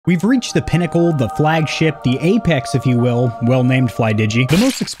We've reached the pinnacle, the flagship, the apex, if you will, well-named FlyDigi, the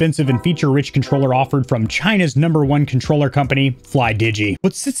most expensive and feature-rich controller offered from China's #1 controller company, FlyDigi.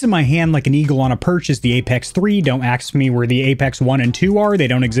 What sits in my hand like an eagle on a perch is the Apex 3. Don't ask me where the Apex 1 and 2 are. They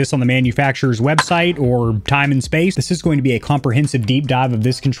don't exist on the manufacturer's website or time and space. This is going to be a comprehensive deep dive of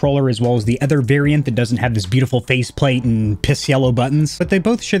this controller as well as the other variant that doesn't have this beautiful faceplate and piss yellow buttons, but they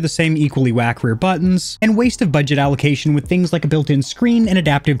both share the same equally whack rear buttons and waste of budget allocation with things like a built-in screen and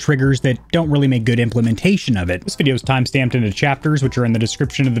adaptive triggers that don't really make good implementation of it. This video is timestamped into chapters, which are in the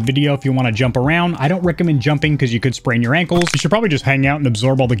description of the video if you want to jump around. I don't recommend jumping because you could sprain your ankles. You should probably just hang out and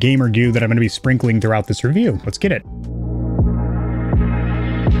absorb all the gamer goo that I'm going to be sprinkling throughout this review. Let's get it.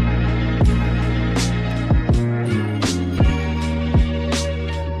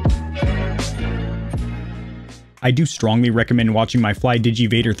 I do strongly recommend watching my FlyDigi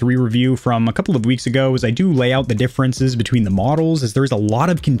Vader 3 review from a couple of weeks ago, as I do lay out the differences between the models, as there's a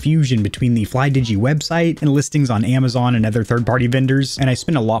lot of confusion between the FlyDigi website and listings on Amazon and other third-party vendors, and I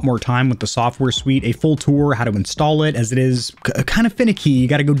spend a lot more time with the software suite, a full tour, how to install it, as it is kind of finicky. You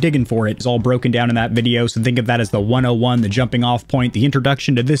gotta go digging for it. It's all broken down in that video, so think of that as the 101, the jumping off point, the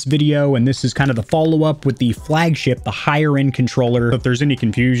introduction to this video, and this is kind of the follow-up with the flagship, the higher-end controller. So if there's any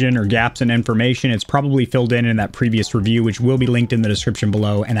confusion or gaps in information, it's probably filled in that previous review, which will be linked in the description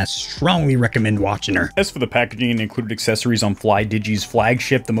below, and I strongly recommend watching her. As for the packaging and included accessories on FlyDigi's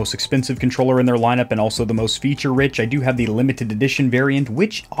flagship, the most expensive controller in their lineup and also the most feature-rich, I do have the limited edition variant,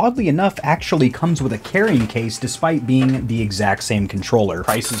 which oddly enough actually comes with a carrying case despite being the exact same controller.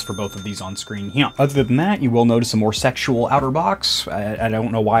 Prices for both of these on screen here. Other than that, you will notice a more sexual outer box. I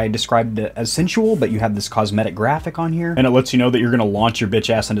don't know why I described it as sensual, but you have this cosmetic graphic on here, and it lets you know that you're gonna launch your bitch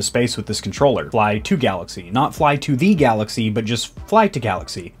ass into space with this controller. Fly to Galaxy, not fly to the Galaxy, but just fly to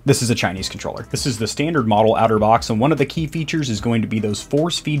Galaxy. This is a Chinese controller. This is the standard model outer box, and one of the key features is going to be those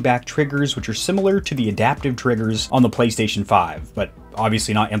force feedback triggers, which are similar to the adaptive triggers on the PlayStation 5, but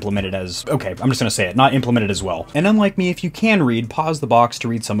obviously not implemented as, okay, I'm just gonna say it, not implemented as well. And unlike me, if you can read, pause the box to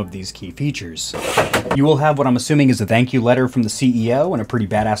read some of these key features. You will have what I'm assuming is a thank you letter from the CEO and a pretty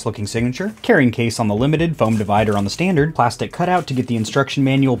badass looking signature. Carrying case on the limited, foam divider on the standard, plastic cutout to get the instruction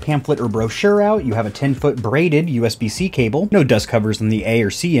manual, pamphlet, or brochure out. You have a 10-foot braided USB-C cable, no dust covers on the A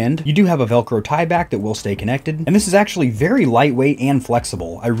or C end. You do have a Velcro tie back that will stay connected, and this is actually very lightweight and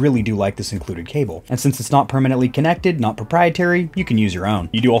flexible. I really do like this included cable. And since it's not permanently connected, not proprietary, you can use your own.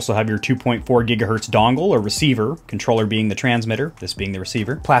 You do also have your 2.4 gigahertz dongle or receiver, controller being the transmitter, this being the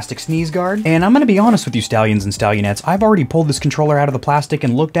receiver, plastic sneeze guard, and I'm gonna be honest with you Stallions and Stallionettes, I've already pulled this controller out of the plastic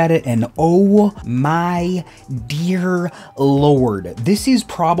and looked at it, and oh my dear lord, this is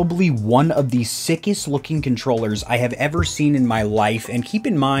probably one of the sickest looking controllers I have ever seen in my life, and keep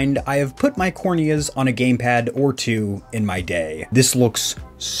in mind, I have put my corneas on a gamepad or two in my day. This looks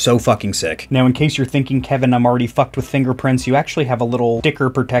so fucking sick. Now, in case you're thinking, Kevin, I'm already fucked with fingerprints, you actually have a little sticker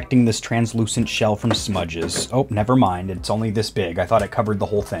protecting this translucent shell from smudges. Oh, never mind. It's only this big. I thought it covered the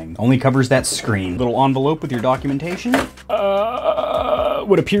whole thing. Only covers that screen. Little envelope with your documentation.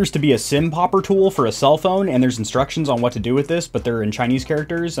 What appears to be a SIM popper tool for a cell phone, and there's instructions on what to do with this, but they're in Chinese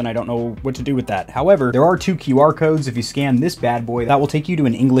characters, and I don't know what to do with that. However, there are 2 QR codes. If you scan this bad boy, that will take you to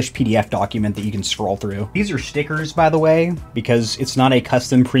an English PDF document that you can scroll through. These are stickers, by the way, because it's not a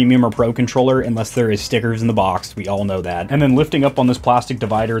custom premium or pro controller unless there is stickers in the box. We all know that. And then lifting up on this plastic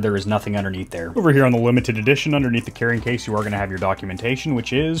divider, there is nothing underneath there. Over here on the limited edition, underneath the carrying case, you are going to have your documentation,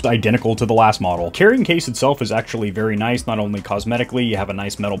 which is identical to the last model. Carrying case itself is actually very nice, not only cosmetically, you have a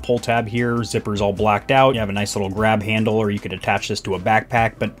nice metal pull tab here, zipper's all blacked out, you have a nice little grab handle, or you could attach this to a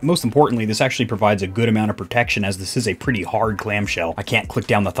backpack, but most importantly, this actually provides a good amount of protection, as this is a pretty hard clamshell. I can't click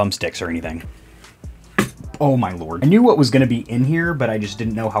down the thumbsticks or anything. Oh my lord. I knew what was going to be in here, but I just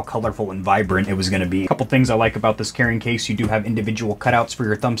didn't know how colorful and vibrant it was going to be. A couple things I like about this carrying case, you do have individual cutouts for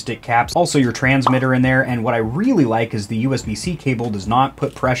your thumbstick caps, also your transmitter in there, and what I really like is the USB-C cable does not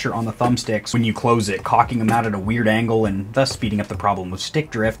put pressure on the thumbsticks when you close it, cocking them out at a weird angle and thus speeding up the problem with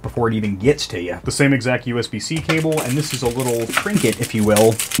stick drift before it even gets to you. The same exact USB-C cable, and this is a little trinket, if you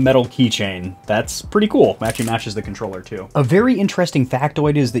will, metal keychain. That's pretty cool. It actually matches the controller too. A very interesting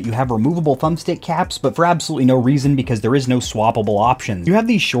factoid is that you have removable thumbstick caps, but for absolutely no reason, because there is no swappable option. You have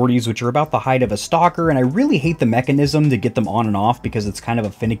these shorties, which are about the height of a stalker, and I really hate the mechanism to get them on and off because it's kind of a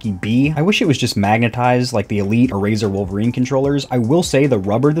finicky bee. I wish it was just magnetized like the Elite or Razer Wolverine controllers. I will say the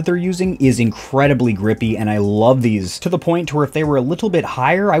rubber that they're using is incredibly grippy, and I love these to the point to where if they were a little bit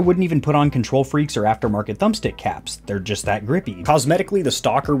higher, I wouldn't even put on KontrolFreeks or aftermarket thumbstick caps. They're just that grippy. Cosmetically, the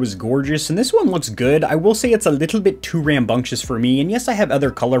stalker was gorgeous, and this one looks good. I will say it's a little bit too rambunctious for me, and yes, I have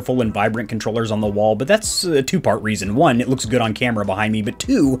other colorful and vibrant controllers on the wall, but that's this? A two-part reason. One, it looks good on camera behind me, but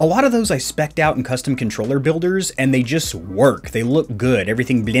two, a lot of those I spec'd out in custom controller builders, and they just work. They look good.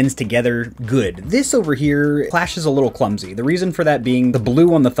 Everything blends together good. This over here flashes a little clumsy. The reason for that being the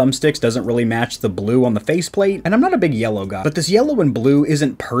blue on the thumbsticks doesn't really match the blue on the faceplate, and I'm not a big yellow guy, but this yellow and blue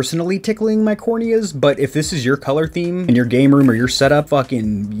isn't personally tickling my corneas, but if this is your color theme in your game room or your setup,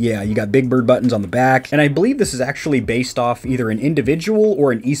 fucking yeah, you got Big Bird buttons on the back, and I believe this is actually based off either an individual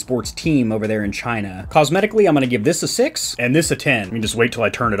or an esports team over there in China. Cosmetically, I'm gonna give this a 6 and this a 10. I mean, just wait till I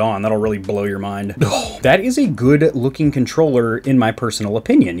turn it on. That'll really blow your mind. That is a good looking controller in my personal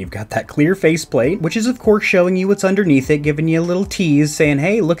opinion. You've got that clear faceplate, which is of course showing you what's underneath it, giving you a little tease saying,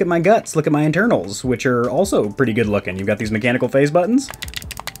 hey, look at my guts, look at my internals, which are also pretty good looking. You've got these mechanical face buttons,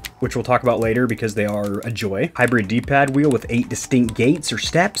 which we'll talk about later because they are a joy. Hybrid D-pad wheel with 8 distinct gates or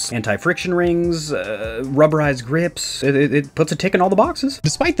steps, anti-friction rings, rubberized grips. It puts a tick in all the boxes.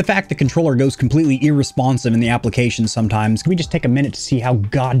 Despite the fact the controller goes completely irresponsive in the application sometimes, can we just take a minute to see how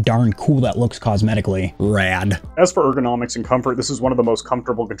god darn cool that looks cosmetically? Rad. As for ergonomics and comfort, this is one of the most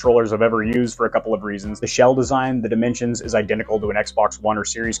comfortable controllers I've ever used for a couple of reasons. The shell design, the dimensions is identical to an Xbox One or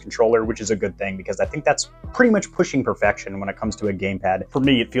Series controller, which is a good thing because I think that's pretty much pushing perfection when it comes to a gamepad. For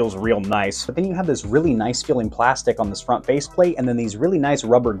me, it feels real nice, but then you have this really nice feeling plastic on this front faceplate, and then these really nice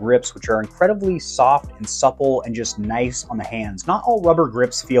rubber grips, which are incredibly soft and supple and just nice on the hands. Not all rubber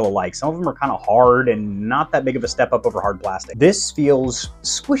grips feel alike. Some of them are kind of hard and not that big of a step up over hard plastic. This feels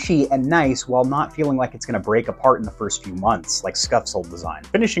squishy and nice while not feeling like it's going to break apart in the first few months, like Scuff's old design.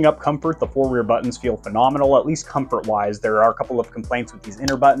 Finishing up comfort, the 4 rear buttons feel phenomenal, at least comfort-wise. There are a couple of complaints with these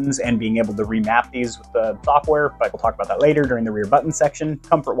inner buttons and being able to remap these with the software, but we'll talk about that later during the rear button section.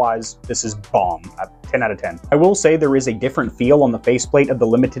 Comfort-wise, this is bomb. 10 out of 10. I will say there is a different feel on the faceplate of the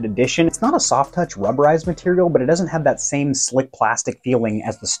limited edition. It's not a soft touch rubberized material, but it doesn't have that same slick plastic feeling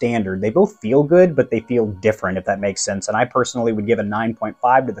as the standard. They both feel good, but they feel different, if that makes sense. And I personally would give a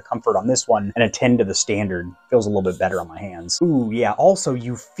 9.5 to the comfort on this one and a 10 to the standard. Feels a little bit better on my hands. Ooh, yeah. Also,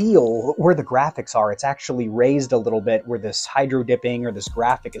 you feel where the graphics are. It's actually raised a little bit where this hydro dipping or this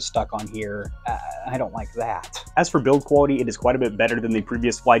graphic is stuck on here. I don't like that. As for build quality, it is quite a bit better than the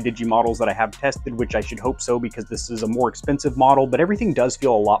previous FlyDigi models that I have tested, which I should hope so because this is a more expensive model, but everything does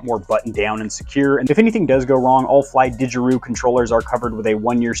feel a lot more buttoned down and secure. And if anything does go wrong, all FlyDigi controllers are covered with a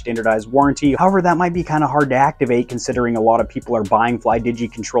 1-year standardized warranty. However, that might be kind of hard to activate considering a lot of people are buying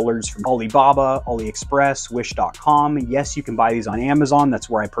FlyDigi controllers from Alibaba, AliExpress, Wish.com. Yes, you can buy these on Amazon. That's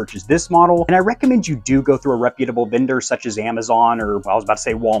where I purchased this model. And I recommend you do go through a reputable vendor such as Amazon or, well, I was about to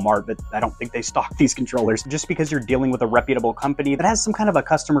say Walmart, but I don't think they stock these controllers. Just because you're dealing with a reputable company that has some kind of a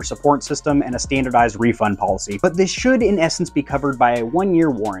customer support system and a standardized refund policy. But this should in essence be covered by a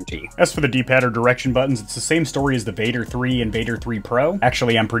 1-year warranty. As for the D-pad or direction buttons, it's the same story as the Vader 3 and Vader 3 Pro.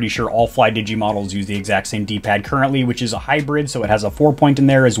 Actually, I'm pretty sure all FlyDigi models use the exact same D-pad currently, which is a hybrid, so it has a 4-point in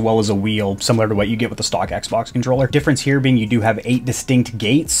there as well as a wheel, similar to what you get with the stock Xbox controller. Difference here being you do have 8 distinct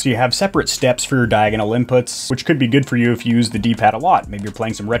gates, so you have separate steps for your diagonal inputs, which could be good for you if you use the D-pad a lot. Maybe you're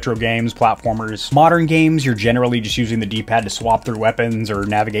playing some retro games, platformers. Modern games, you're generally just using the D-pad to swap through weapons or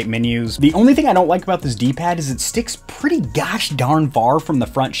navigate menus. The only thing I don't like about this D-pad is it sticks pretty gosh darn far from the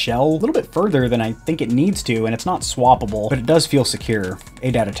front shell, a little bit further than I think it needs to, and it's not swappable, but it does feel secure.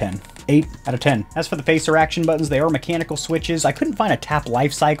 8 out of 10. 8 out of 10. As for the face or action buttons, they are mechanical switches. I couldn't find a tap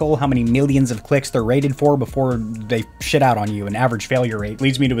life cycle, how many millions of clicks they're rated for before they shit out on you. An average failure rate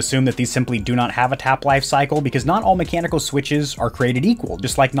leads me to assume that these simply do not have a tap life cycle because not all mechanical switches are created equal,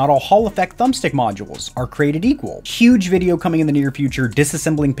 just like not all Hall effect thumbstick modules are created equal. Huge video coming in the near future,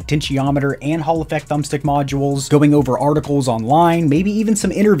 disassembling potentiometer and Hall effect thumbstick modules, going over articles online, maybe even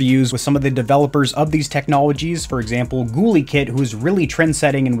some interviews with some of the developers of these technologies. For example, GhouliKit, who is really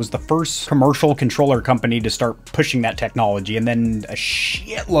trend-setting and was the first commercial controller company to start pushing that technology, and then a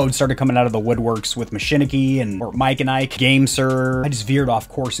shitload started coming out of the woodworks with Machiniki and Mike and Ike, GameSir. I just veered off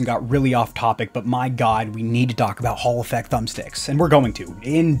course and got really off topic, but my god, we need to talk about Hall effect thumbsticks, and we're going to,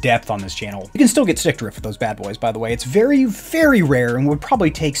 in depth on this channel. You can still get stick drift with those bad boys, by the way. It's very, very rare and would probably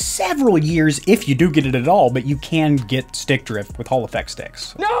take several years if you do get it at all, but you can get stick drift with Hall effect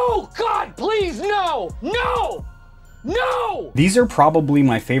sticks. No! God, please, no! No! No! These are probably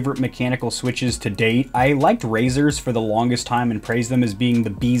my favorite mechanical switches to date. I liked razors for the longest time and praised them as being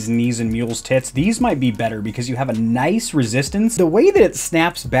the bee's knees and mule's tits. These might be better because you have a nice resistance. The way that it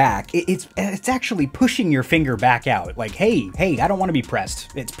snaps back, it's actually pushing your finger back out. Like, hey, I don't want to be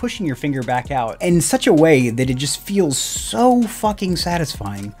pressed. It's pushing your finger back out in such a way that it just feels so fucking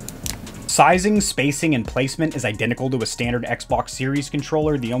satisfying. Sizing, spacing, and placement is identical to a standard Xbox Series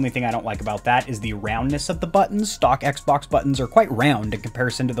controller. The only thing I don't like about that is the roundness of the buttons. Stock Xbox buttons are quite round in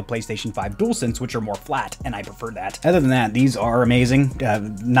comparison to the PlayStation 5 DualSense, which are more flat, and I prefer that. Other than that, these are amazing.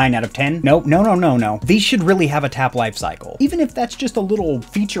 9 out of 10. Nope, no. These should really have a tap life cycle. Even if that's just a little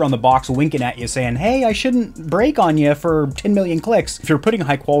feature on the box winking at you saying, hey, I shouldn't break on you for 10 million clicks. If you're putting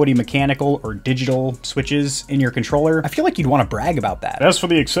high quality mechanical or digital switches in your controller, I feel like you'd want to brag about that. As for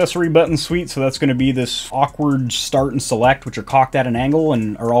the accessory button suite, so that's going to be this awkward start and select, which are cocked at an angle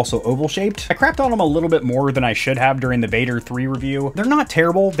and are also oval shaped. I crapped on them a little bit more than I should have during the Vader 3 review. They're not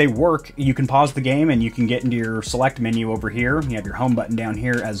terrible, they work. You can pause the game and you can get into your select menu over here. You have your home button down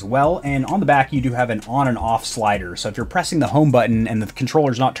here as well, and on the back you do have an on and off slider. So if you're pressing the home button and the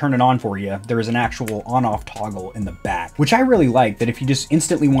controller's not turning on for you, there is an actual on-off toggle in the back, which I really like, that if you just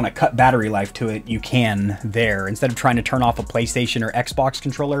instantly want to cut battery life to it, you can there, instead of trying to turn off a PlayStation or Xbox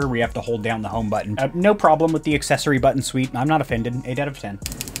controller where you have to hold down the home button. No problem with the accessory button suite. I'm not offended. 8 out of 10.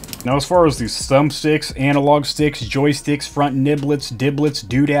 Now, as far as these thumbsticks, analog sticks, joysticks, front niblets, diblets,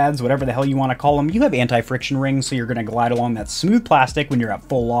 doodads, whatever the hell you want to call them, you have anti-friction rings, so you're going to glide along that smooth plastic when you're at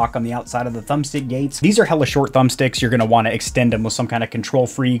full lock on the outside of the thumbstick gates. These are hella short thumbsticks. You're going to want to extend them with some kind of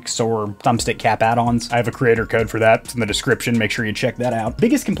KontrolFreeks or thumbstick cap add-ons. I have a creator code for that. It's in the description. Make sure you check that out.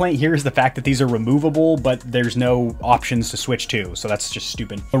 Biggest complaint here is the fact that these are removable, but there's no options to switch to, so that's just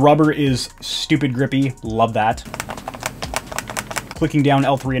stupid. The rubber is stupid grippy. Love that. Clicking down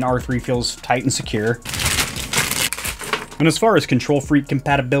L3 and R3 feels tight and secure. And as far as KontrolFreek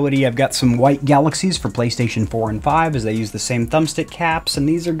compatibility, I've got some white Galaxies for PlayStation 4 and 5 as they use the same thumbstick caps, and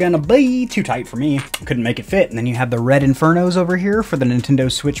these are gonna be too tight for me. Couldn't make it fit. And then you have the red Infernos over here for the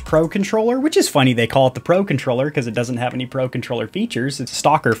Nintendo Switch Pro controller, which is funny they call it the Pro controller because it doesn't have any Pro controller features. It's a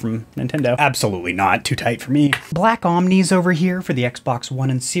stalker from Nintendo. Absolutely not. Too tight for me. Black Omnis over here for the Xbox One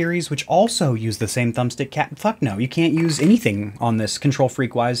and Series, which also use the same thumbstick cap. Fuck no, you can't use anything on this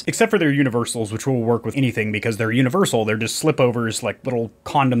KontrolFreek-wise, except for their universals, which will work with anything because they're universal. They're just slipovers, like little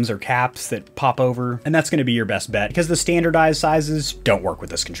condoms or caps that pop over, and that's going to be your best bet because the standardized sizes don't work with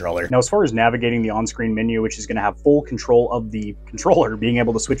this controller. Now, as far as navigating the on-screen menu, which is going to have full control of the controller, being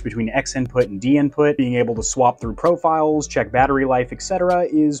able to switch between X input and D input, being able to swap through profiles, check battery life, etc.,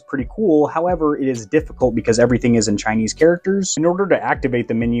 is pretty cool. However, it is difficult because everything is in Chinese characters. In order to activate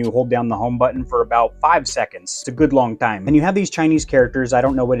the menu, hold down the home button for about 5 seconds. It's a good long time. And you have these Chinese characters. I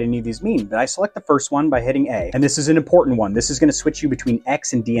don't know what any of these mean, but I select the first one by hitting A. And this is an important one. This is going to switch you between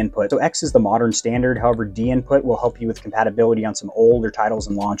X and D input. So X is the modern standard, however D input will help you with compatibility on some older titles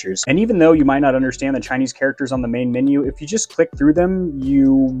and launchers. And even though you might not understand the Chinese characters on the main menu, if you just click through them,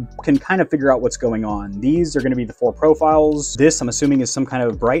 you can kind of figure out what's going on. These are going to be the 4 profiles. This, I'm assuming, is some kind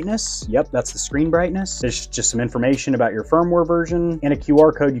of brightness. Yep, that's the screen brightness. There's just some information about your firmware version and a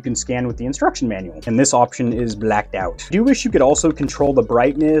QR code you can scan with the instruction manual. And this option is blacked out. I do wish you could also control the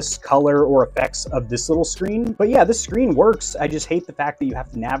brightness, color, or effects of this little screen. But yeah, this screen works. I just hate the fact that you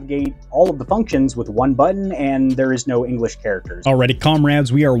have to navigate all of the functions with one button and there is no English characters. Alrighty,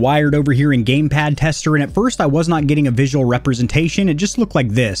 comrades, we are wired over here in Gamepad Tester, and at first I was not getting a visual representation. It just looked like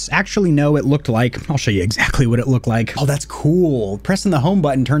this. Actually, no, it looked like, I'll show you exactly what it looked like. Oh, that's cool. Pressing the home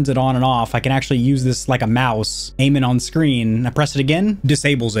button turns it on and off. I can actually use this like a mouse, aim it on screen. I press it again,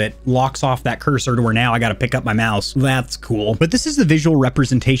 disables it, locks off that cursor to where now I gotta pick up my mouse. That's cool. But this is the visual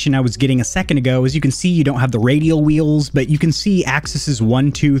representation I was getting a second ago. As you can see, you don't have the radial wheels, but you can see axes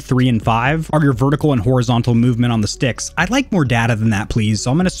 1, 2, 3, and 5 are your vertical and horizontal movement on the sticks. I'd like more data than that, please,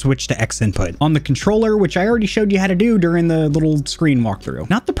 so I'm going to switch to X input. On the controller, which I already showed you how to do during the little screen walkthrough.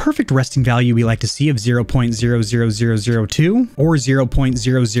 Not the perfect resting value we like to see of 0.00002 or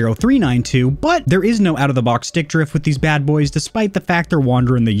 0.00392, but there is no out-of-the-box stick drift with these bad boys, despite the fact they're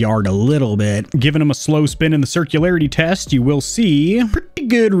wandering the yard a little bit. Giving them a slow spin in the circularity test, you will see pretty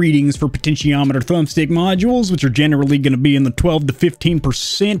good readings for potentiometer thumbstick modules, which are generally going to be in the 12 to 15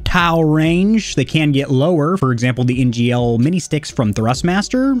 percentile range. They can get lower, for example, the NGL mini sticks from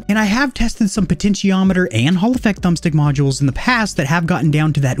Thrustmaster. And I have tested some potentiometer and Hall effect thumbstick modules in the past that have gotten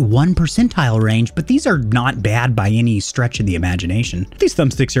down to that 1 percentile range, but these are not bad by any stretch of the imagination. These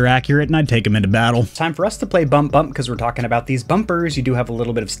thumbsticks are accurate and I'd take them into battle. Time for us to play Bump Bump because we're talking about these bumpers. You do have a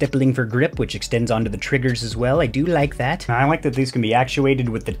little bit of stippling for grip, which extends onto the triggers as well. I do like that. I like that these can be actuated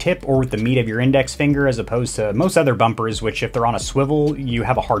with the tip or with the meat of your index finger as opposed to most other leather bumpers, which if they're on a swivel, you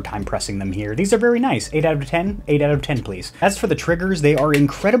have a hard time pressing them here. These are very nice. 8 out of 10, 8 out of 10, please. As for the triggers, they are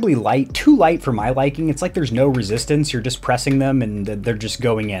incredibly light, too light for my liking. It's like there's no resistance. You're just pressing them and they're just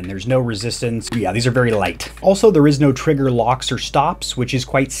going in. There's no resistance. Yeah, these are very light. Also, there is no trigger locks or stops, which is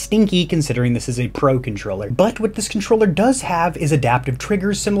quite stinky considering this is a Pro controller. But what this controller does have is adaptive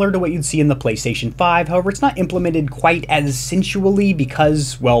triggers similar to what you'd see in the PlayStation 5. However, it's not implemented quite as sensually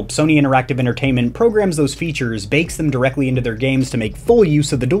because, well, Sony Interactive Entertainment programs those features, bakes them directly into their games to make full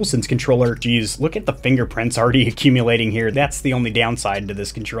use of the DualSense controller. Geez, look at the fingerprints already accumulating here. That's the only downside to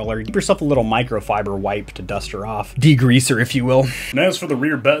this controller. Give yourself a little microfiber wipe to dust her off. Degreaser, if you will. And as for the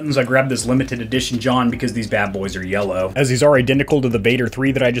rear buttons, I grabbed this limited edition John because these bad boys are yellow. As these are identical to the Vader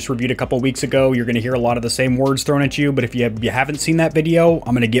 3 that I just reviewed a couple weeks ago, you're going to hear a lot of the same words thrown at you, but if you haven't seen that video,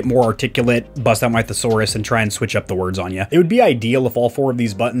 I'm going to get more articulate, bust out my thesaurus, and try and switch up the words on you. It would be ideal if all 4 of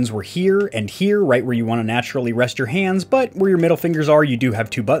these buttons were here and here, right where you want to naturally rest your hands, but where your middle fingers are, you do have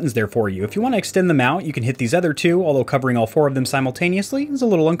 2 buttons there for you. If you want to extend them out, you can hit these other 2, although covering all 4 of them simultaneously is a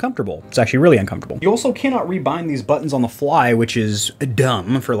little uncomfortable. It's actually really uncomfortable. You also cannot rebind these buttons on the fly, which is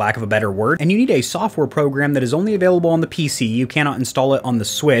dumb, for lack of a better word, and you need a software program that is only available on the PC. You cannot install it on the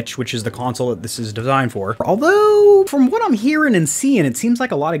Switch, which is the console that this is designed for. Although, from what I'm hearing and seeing, it seems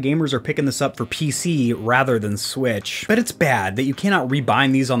like a lot of gamers are picking this up for PC rather than Switch. But it's bad that you cannot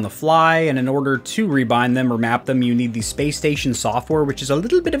rebind these on the fly, and in order to rebind them or map them, you need the Space Station software, which is a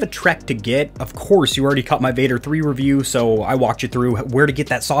little bit of a trek to get. Of course, you already caught my Vader 3 review, so I walked you through where to get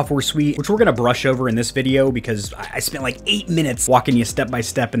that software suite, which we're going to brush over in this video because I spent like 8 minutes walking you step by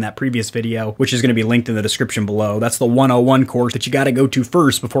step in that previous video, which is going to be linked in the description below. That's the 101 course that you got to go to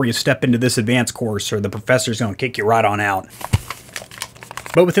first before you step into this advanced course, or the professor's going to kick you right on out.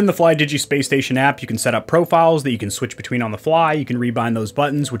 But within the FlyDigi Space Station app, you can set up profiles that you can switch between on the fly. You can rebind those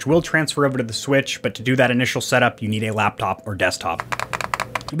buttons, which will transfer over to the Switch, but to do that initial setup, you need a laptop or desktop.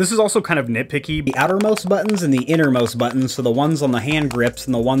 This is also kind of nitpicky. The outermost buttons and the innermost buttons, so the ones on the hand grips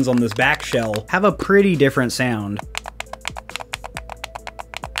and the ones on this back shell, have a pretty different sound.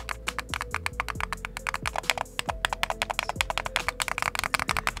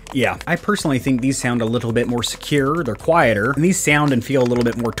 Yeah, I personally think these sound a little bit more secure, they're quieter, and these sound and feel a little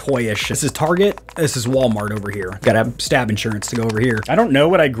bit more toyish. This is Target, this is Walmart over here. Gotta have stab insurance to go over here. I don't know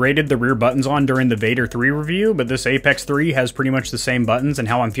what I graded the rear buttons on during the Vader 3 review, but this Apex 3 has pretty much the same buttons, and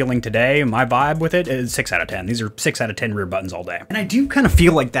how I'm feeling today, my vibe with it is 6 out of 10. These are 6 out of 10 rear buttons all day. And I do kind of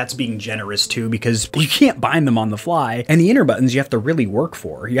feel like that's being generous too, because you can't bind them on the fly, and the inner buttons you have to really work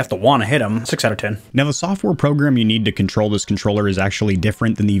for. You have to want to hit them. 6 out of 10. Now the software program you need to control this controller is actually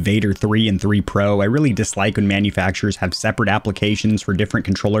different than the Vader 3 and 3 Pro. I really dislike when manufacturers have separate applications for different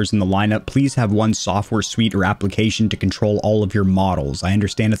controllers in the lineup. Please have one software suite or application to control all of your models. I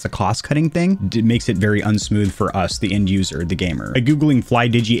understand it's a cost-cutting thing. It makes it very unsmooth for us, the end user, the gamer. By Googling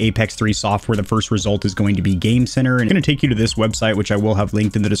FlyDigi Apex 3 software, the first result is going to be Game Center, and it's going to take you to this website, which I will have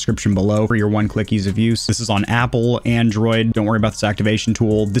linked in the description below for your one-click ease of use. This is on Apple, Android. Don't worry about this activation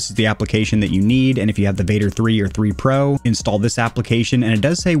tool. This is the application that you need, and if you have the Vader 3 or 3 Pro, install this application, and it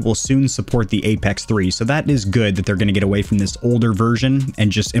does say we'll soon support the Apex 3, so that is good that they're going to get away from this older version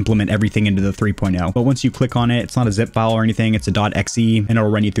and just implement everything into the 3.0. But once you click on it, it's not a zip file or anything, it's a .exe, and it'll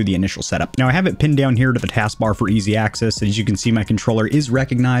run you through the initial setup. Now I have it pinned down here to the taskbar for easy access. As you can see, my controller is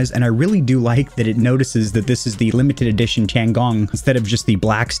recognized, and I really do like that it notices that this is the limited edition Tiangong instead of just the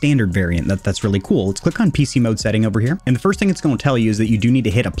black standard variant. That's really cool. Let's click on PC mode setting over here, and the first thing it's going to tell you is that you do need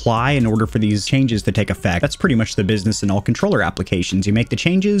to hit apply in order for these changes to take effect. That's pretty much the business in all controller applications. You make the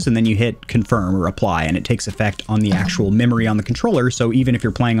changes and then you hit confirm or apply, and it takes effect on the actual memory on the controller, so even if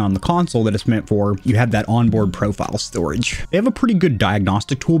you're playing on the console that it's meant for, you have that onboard profile storage. They have a pretty good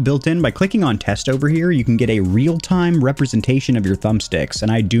diagnostic tool built in. By clicking on test over here, you can get a real-time representation of your thumbsticks,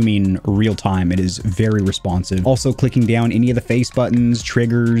 and I do mean real-time. It is very responsive. Also, clicking down any of the face buttons,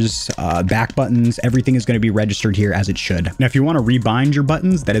 triggers, back buttons, everything is going to be registered here as it should. Now, if you want to rebind your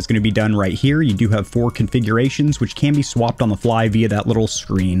buttons, that is going to be done right here. You do have 4 configurations, which can be swapped on the fly via that little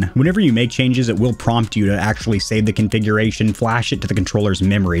screen. Whenever you make changes, it will prompt you to actually save the configuration, flash it to the controller's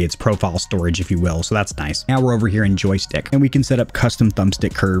memory, its profile storage, if you will, so that's nice. Now we're over here in joystick, and we can set up custom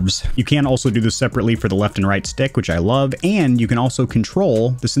thumbstick curves. You can also do this separately for the left and right stick, which I love, and you can also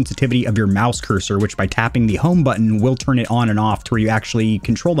control the sensitivity of your mouse cursor, which by tapping the home button will turn it on and off to where you actually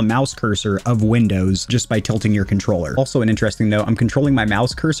control the mouse cursor of Windows just by tilting your controller. Also an interesting note, I'm controlling my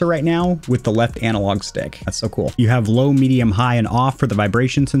mouse cursor right now with the left analog stick. That's so cool. You have low, medium, high, and off for the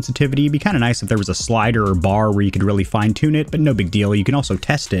vibration sensitivity. It'd be kind of nice if there was a slider or bar where you could really fine tune it, but no big deal. You can also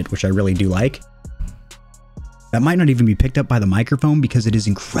test it, which I really do like. That might not even be picked up by the microphone because it is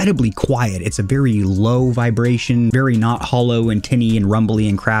incredibly quiet. It's a very low vibration, very not hollow and tinny and rumbly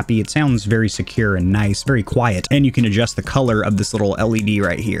and crappy. It sounds very secure and nice, very quiet. And you can adjust the color of this little LED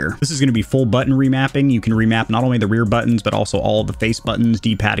right here. This is going to be full button remapping. You can remap not only the rear buttons, but also all of the face buttons,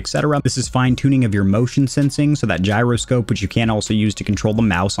 D-pad, etc. This is fine tuning of your motion sensing, so that gyroscope, which you can also use to control the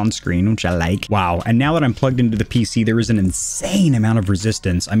mouse on screen, which I like. Wow. And now that I'm plugged into the PC, there is an insane amount of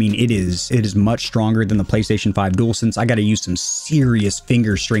resistance. I mean, it is much stronger than the PlayStation 5 DualSense. I got to use some serious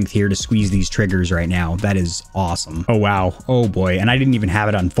finger strength here to squeeze these triggers right now. That is awesome. Oh, wow. Oh boy. And I didn't even have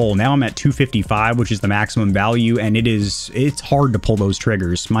it on full. Now I'm at 255, which is the maximum value. And it's hard to pull those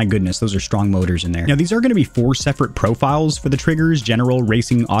triggers. My goodness, those are strong motors in there. Now, these are going to be 4 separate profiles for the triggers: general,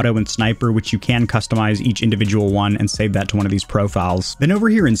 racing, auto, and sniper, which you can customize each individual one and save that to one of these profiles. Then over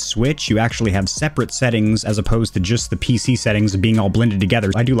here in Switch, you actually have separate settings as opposed to just the PC settings being all blended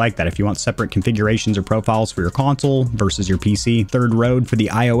together. I do like that if you want separate configurations or profiles for your console versus your PC. Third road for the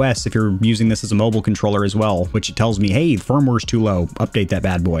iOS if you're using this as a mobile controller as well, which it tells me, hey, firmware's too low. Update that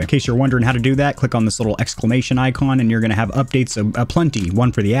bad boy. In case you're wondering how to do that, click on this little exclamation icon and you're going to have updates aplenty.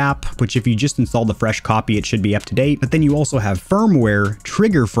 One for the app, which if you just install the fresh copy, it should be up to date. But then you also have firmware,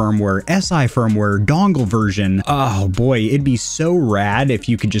 trigger firmware, SI firmware, dongle version. Oh boy, it'd be so rad if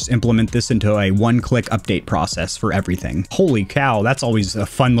you could just implement this into a one-click update process for everything. Holy cow, that's always a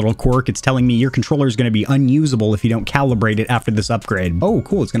fun little quirk. It's telling me your controller is going to be unusable if you don't calibrate it after this upgrade. Oh,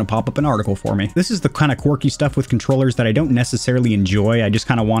 cool. It's going to pop up an article for me. This is the kind of quirky stuff with controllers that I don't necessarily enjoy. I just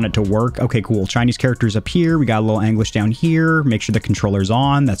kind of want it to work. Okay, cool. Chinese characters up here. We got a little English down here. Make sure the controller's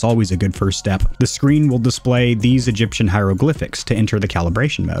on. That's always a good first step. The screen will display these Egyptian hieroglyphics to enter the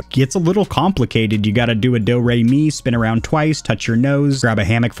calibration mode. Gets a little complicated. You got to do a do, re, mi, spin around twice, touch your nose, grab a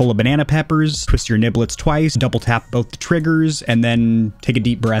hammock full of banana peppers, twist your niblets twice, double tap both the triggers, and then take a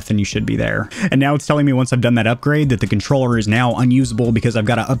deep breath and you should be there. And now it's telling me once I've done that upgrade that the controller is now unusable because I've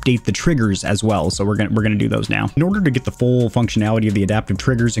got to update the triggers as well. So we're gonna do those now. In order to get the full functionality of the adaptive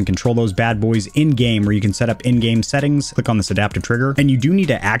triggers and control those bad boys in-game, where you can set up in-game settings, click on this adaptive trigger, and you do need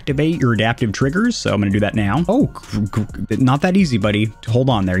to activate your adaptive triggers. So I'm gonna do that now. Oh, not that easy, buddy. Hold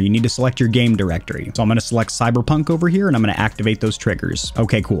on there. You need to select your game directory. So I'm gonna select Cyberpunk over here and I'm gonna activate those triggers.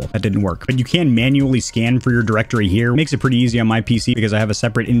 Okay, cool. That didn't work. But you can manually scan for your directory here. It makes it pretty easy on my PC because I have a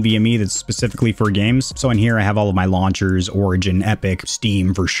separate NVMe that's specifically for games. So in here I have all of my launchers, Origin, Epic,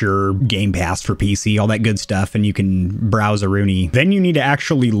 Steam for sure, Game Pass for PC, all that good stuff, and you can browse a Rooney. Then you need to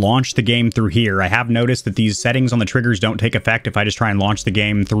actually launch the game through here. I have noticed that these settings on the triggers don't take effect if I just try and launch the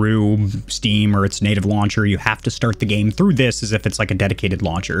game through Steam or its native launcher. You have to start the game through this as if it's like a dedicated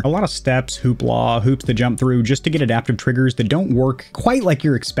launcher. A lot of steps, hoopla, hoops to jump through just to get adaptive triggers that don't work quite like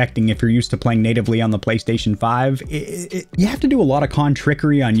you're expecting if you're used to playing natively on the PlayStation 5. You have to do a lot of con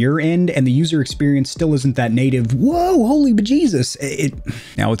trickery on your end, and the user experience still isn't that native. Whoa, holy bejesus.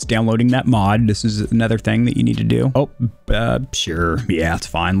 Now it's downloading that mod. This is another thing that you need to do. Oh, sure. Yeah, it's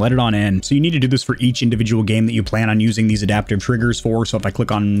fine. Let it on in. So you need to do this for each individual game that you plan on using these adaptive triggers for. So if I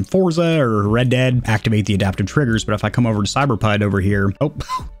click on Forza or Red Dead, activate the adaptive triggers. But if I come over to Cyberpunk over here, oh,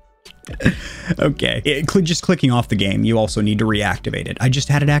 okay, just clicking off the game, you also need to reactivate it. I just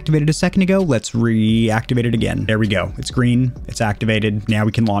had it activated a second ago. Let's reactivate it again. There we go. It's green. It's activated. Now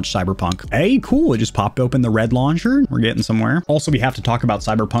we can launch Cyberpunk. Hey, cool. It just popped open the red launcher. We're getting somewhere. Also, we have to talk about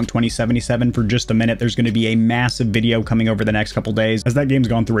Cyberpunk 2077 for just a minute. There's going to be a massive video coming over the next couple days as that game's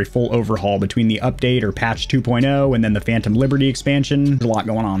gone through a full overhaul between the update or patch 2.0 and then the Phantom Liberty expansion. There's a lot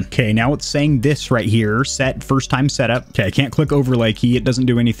going on. Okay, now it's saying this right here. Set first time setup. Okay, I can't click overlay key. It doesn't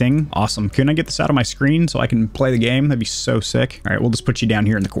do anything. Awesome. Can I get this out of my screen so I can play the game? That'd be so sick. All right, we'll just put you down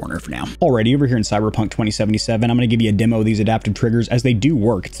here in the corner for now. Alrighty, over here in Cyberpunk 2077, I'm going to give you a demo of these adaptive triggers as they do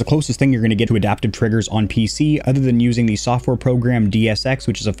work. It's the closest thing you're going to get to adaptive triggers on PC other than using the software program DSX,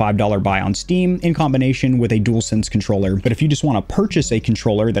 which is a $5 buy on Steam in combination with a DualSense controller. But if you just want to purchase a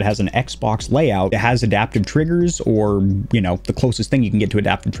controller that has an Xbox layout that has adaptive triggers, or, you know, the closest thing you can get to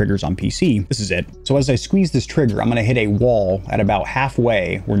adaptive triggers on PC, this is it. So as I squeeze this trigger, I'm going to hit a wall at about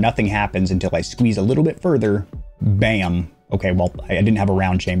halfway where nothing happens until I squeeze a little bit further. Bam. Okay, well, I didn't have a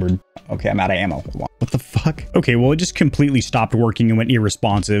round chambered. Okay, I'm out of ammo. What the fuck? Okay, well, it just completely stopped working and went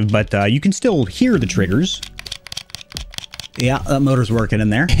irresponsive, but you can still hear the triggers. Yeah, that motor's working in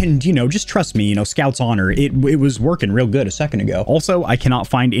there. And, you know, just trust me, you know, Scout's honor, it was working real good a second ago. Also, I cannot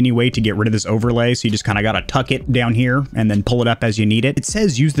find any way to get rid of this overlay, so you just kind of got to tuck it down here and then pull it up as you need it. It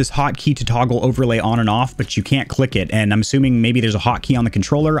says use this hotkey to toggle overlay on and off, but you can't click it. And I'm assuming maybe there's a hotkey on the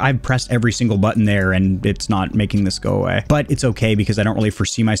controller. I've pressed every single button there and it's not making this go away. But it's okay because I don't really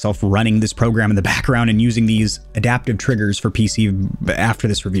foresee myself running this program in the background and using these adaptive triggers for PC after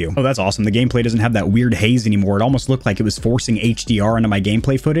this review. Oh, that's awesome. The gameplay doesn't have that weird haze anymore. It almost looked like it was forcing HDR into my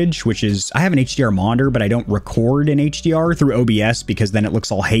gameplay footage, which is, I have an HDR monitor, but I don't record in HDR through OBS because then it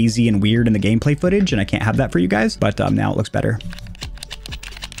looks all hazy and weird in the gameplay footage, and I can't have that for you guys, but now it looks better.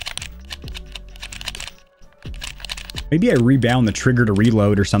 Maybe I rebound the trigger to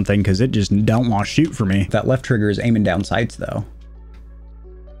reload or something because it just don't want to shoot for me. That left trigger is aiming down sights though.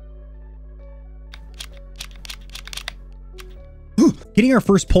 Getting our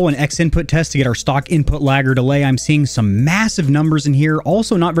first pull in X input test to get our stock input lag or delay, I'm seeing some massive numbers in here,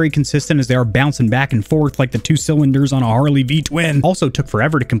 also not very consistent as they are bouncing back and forth like the 2 cylinders on a Harley V-twin. Also took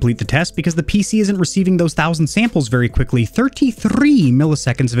forever to complete the test because the PC isn't receiving those 1,000 samples very quickly. 33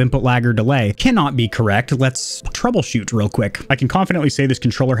 milliseconds of input lag or delay. Cannot be correct. Let's troubleshoot real quick. I can confidently say this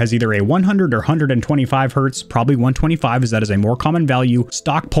controller has either a 100 or 125 hertz, probably 125 as that is a more common value,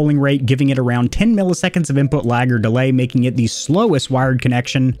 stock polling rate, giving it around 10 milliseconds of input lag or delay, making it the slowest wired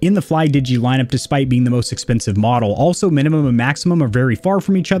connection in the FlyDigi lineup despite being the most expensive model. Also, minimum and maximum are very far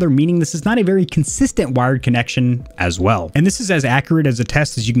from each other, meaning this is not a very consistent wired connection as well. And this is as accurate as a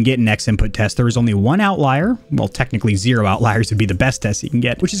test as you can get in X input test. There is only one outlier, well technically 0 outliers would be the best test you can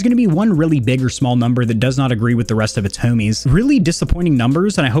get, which is going to be one really big or small number that does not agree with the rest of its homies. Really disappointing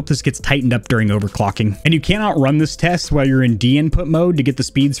numbers, and I hope this gets tightened up during overclocking. And you cannot run this test while you're in D input mode to get the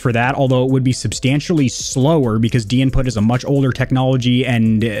speeds for that, although it would be substantially slower because D input is a much older technology,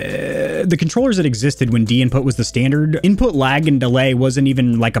 and the controllers that existed when D input was the standard, input lag and delay wasn't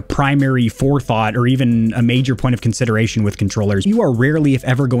even like a primary forethought or even a major point of consideration with controllers. You are rarely, if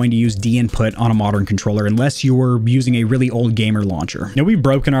ever, going to use D input on a modern controller unless you're using a really old gamer launcher. Now, we've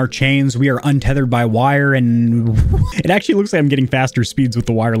broken our chains, we are untethered by wire, and it actually looks like I'm getting faster speeds with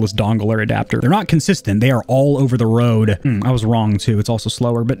the wireless dongle or adapter. They're not consistent, they are all over the road. I was wrong too, it's also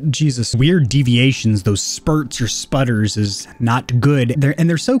slower, but Jesus, weird deviations, those spurts or sputters is not good.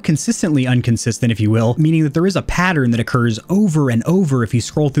 They're so consistently inconsistent, if you will, meaning that there is a pattern that occurs over and over if you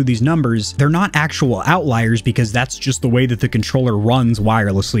scroll through these numbers. They're not actual outliers because that's just the way that the controller runs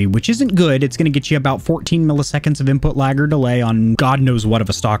wirelessly, which isn't good. It's going to get you about 14 milliseconds of input lag or delay on God knows what of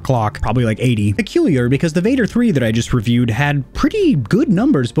a stock clock, probably like 80. Peculiar because the Vader 3 that I just reviewed had pretty good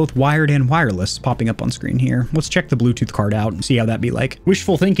numbers, both wired and wireless, popping up on screen here. Let's check the Bluetooth card out and see how that be like.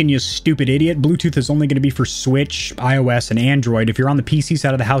 Wishful thinking, you stupid idiot. Bluetooth is only going to be for Switch, iOS, and Android. If you're on the PC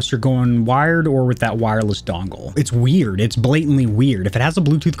side of the house, you're going wired or with that wireless dongle. It's weird. It's blatantly weird. If it has a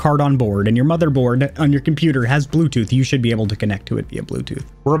Bluetooth card on board and your motherboard on your computer has Bluetooth, you should be able to connect to it via Bluetooth.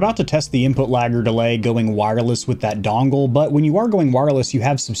 We're about to test the input lag or delay going wireless with that dongle, but when you are going wireless, you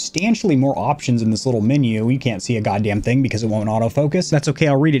have substantially more options in this little menu. You can't see a goddamn thing because it won't autofocus. That's okay,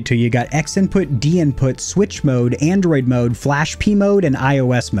 I'll read it to you. You got X input, D input, Switch mode, Android mode, Flash P mode, and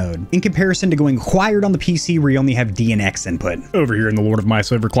iOS mode. In comparison to going wired on the PC where you only have D and X input. Over here in the Lord of Mice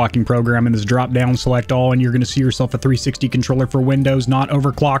overclocking program, in this drop down select all, and you're going to see yourself a 360 controller for Windows, not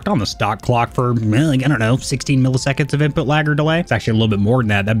overclocked on the stock clock for, I don't know, 16 milliseconds of input lag or delay. It's actually a little bit more than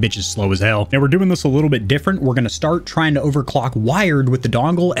that. That bitch is slow as hell. Now we're doing this a little bit different. We're going to start trying to overclock wired with the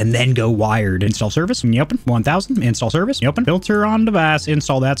dongle and then go wired. Install service, and you open. 1000, install service, you open. Filter on device,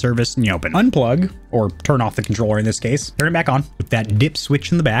 install that service, and you open. Unplug, or turn off the controller in this case. Turn it back on with that dip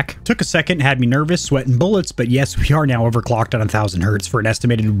switch in the back. Took a second, had me nervous, sweating bullets, but yes, we are now overclocked on 1000 hertz for an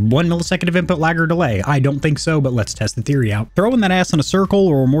estimated 1 millisecond of input lag or delay. I don't think so, but let's test the theory out. Throwing that ass in a circle,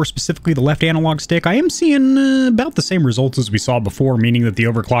 or more specifically the left analog stick, I am seeing about the same results as we saw before, meaning that the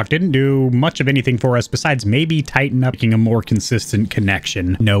overclock didn't do much of anything for us besides maybe tighten up, making a more consistent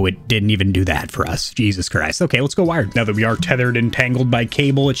connection. No, it didn't even do that for us. Jesus Christ. Okay, let's go wired. Now that we are tethered and tangled by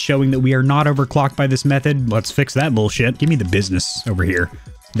cable, it's showing that we are not overclocked by this method. Let's fix that bullshit. Give me the business over here.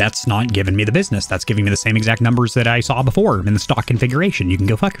 That's not giving me the business. That's giving me the same exact numbers that I saw before in the stock configuration. You can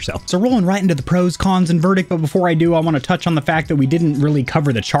go fuck yourself. So rolling right into the pros, cons, and verdict, but before I do, I want to touch on the fact that we didn't really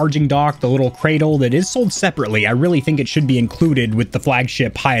cover the charging dock, the little cradle that is sold separately. I really think it should be included with the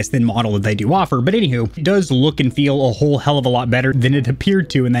flagship highest end model that they do offer, but anywho, it does look and feel a whole hell of a lot better than it appeared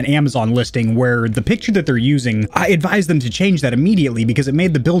to in that Amazon listing, where the picture that they're using, I advised them to change that immediately because it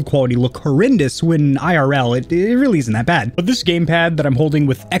made the build quality look horrendous when IRL, it really isn't that bad. But this gamepad that I'm holding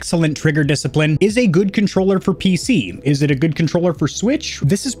with with excellent trigger discipline, is a good controller for PC. Is it a good controller for Switch?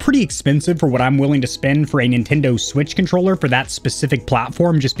 This is pretty expensive for what I'm willing to spend for a Nintendo Switch controller for that specific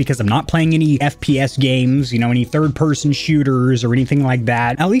platform, just because I'm not playing any FPS games, you know, any third-person shooters or anything like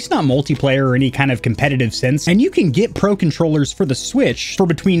that, at least not multiplayer or any kind of competitive sense. And you can get Pro controllers for the Switch for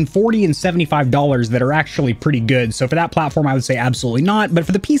between $40 and $75 that are actually pretty good. So for that platform, I would say absolutely not. But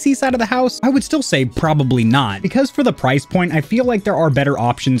for the PC side of the house, I would still say probably not, because for the price point, I feel like there are better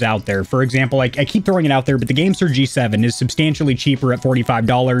options out there. For example, like I keep throwing it out there, but the GameSir G7 is substantially cheaper at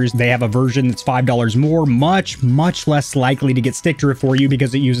 $45. They have a version that's $5 more, much less likely to get stick drift for you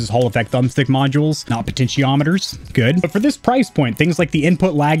because it uses Hall effect thumbstick modules, not potentiometers. Good. But for this price point, things like the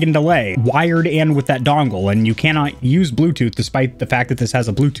input lag and delay, wired and with that dongle, and you cannot use Bluetooth despite the fact that this has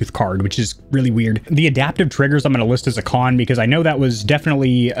a Bluetooth card, which is really weird. The adaptive triggers I'm going to list as a con, because I know that was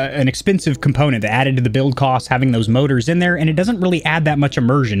definitely an expensive component that added to the build cost, having those motors in there, and it doesn't really add that much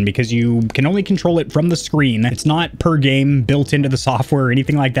immersion because you can only control it from the screen. It's not per game built into the software or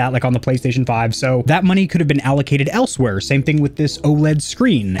anything like that, like on the PlayStation 5. So that money could have been allocated elsewhere. Same thing with this OLED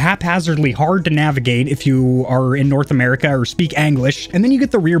screen. Haphazardly hard to navigate if you are in North America or speak English. And then you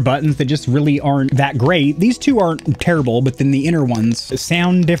get the rear buttons that just really aren't that great. These two aren't terrible, but then the inner ones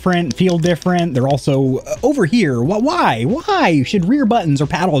sound different, feel different. They're also over here. Why should rear buttons or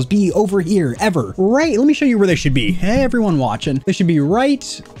paddles be over here ever? Right, let me show you where they should be. Everyone watching, they should be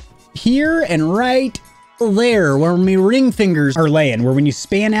right here and right there, where my ring fingers are laying, where when you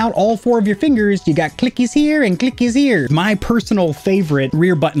span out all four of your fingers, you got clickies here and clickies here. My personal favorite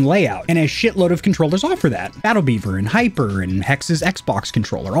rear button layout, and a shitload of controllers offer that. Battle Beaver and Hyper and Hex's Xbox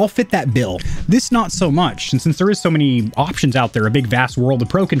controller all fit that bill. This not so much, and since there is so many options out there, a big vast world of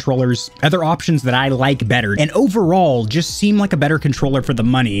Pro controllers, other options that I like better, and overall just seem like a better controller for the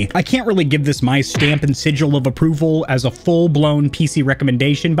money. I can't really give this my stamp and sigil of approval as a full-blown PC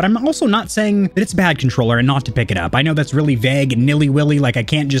recommendation, but I'm also not saying that it's a bad controller and not to pick it up. I know that's really vague and nilly-willy, like I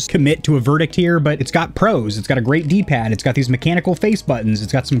can't just commit to a verdict here, but it's got pros. It's got a great D-pad. It's got these mechanical face buttons.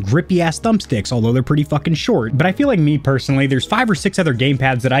 It's got some grippy-ass thumbsticks, although they're pretty fucking short. But I feel like me personally, there's 5 or 6 other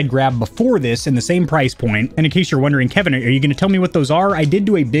gamepads that I'd grab before this in the same price point. And in case you're wondering, Kevin, are you going to tell me what those are? I did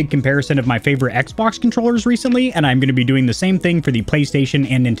do a big comparison of my favorite Xbox controllers recently, and I'm going to be doing the same thing for the PlayStation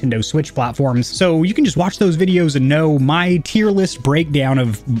and Nintendo Switch platforms. So you can just watch those videos and know my tier list breakdown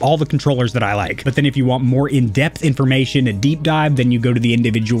of all the controllers that I like. But then if you want more in-depth information, a deep dive, then you go to the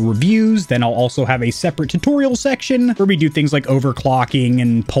individual reviews. Then I'll also have a separate tutorial section where we do things like overclocking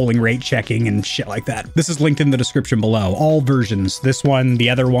and polling rate checking and shit like that. This is linked in the description below. All versions. This one, the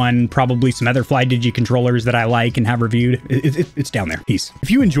other one, probably some other FlyDigi controllers that I like and have reviewed. It's down there. Peace.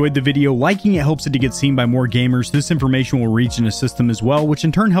 If you enjoyed the video, liking it helps it to get seen by more gamers. This information will reach and assist them as well, which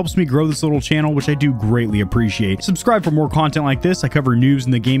in turn helps me grow this little channel, which I do greatly appreciate. Subscribe for more content like this. I cover news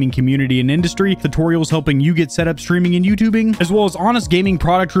in the gaming community and industry, tutorials helping you get set up streaming and YouTubing, as well as honest gaming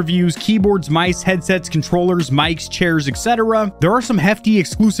product reviews, keyboards, mice, headsets, controllers, mics, chairs, etc. There are some hefty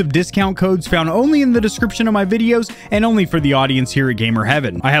exclusive discount codes found only in the description of my videos and only for the audience here at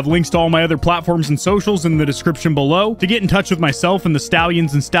GamerHeaven. I have links to all my other platforms and socials in the description below. To get in touch with myself and the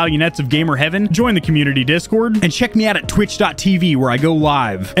Stallions and Stallionettes of GamerHeaven, join the community Discord, and check me out at twitch.tv where I go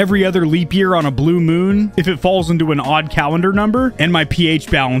live every other leap year on a blue moon if it falls into an odd calendar number, and my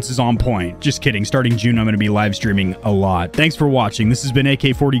pH balance is on point. Just kidding, starting June I'm going to be live streaming a lot. Thanks for watching. This has been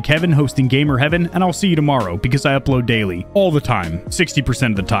AK40 Kevin hosting GamerHeaven, and I'll see you tomorrow because I upload daily. All the time.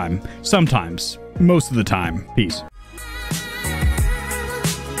 60% of the time. Sometimes. Most of the time. Peace.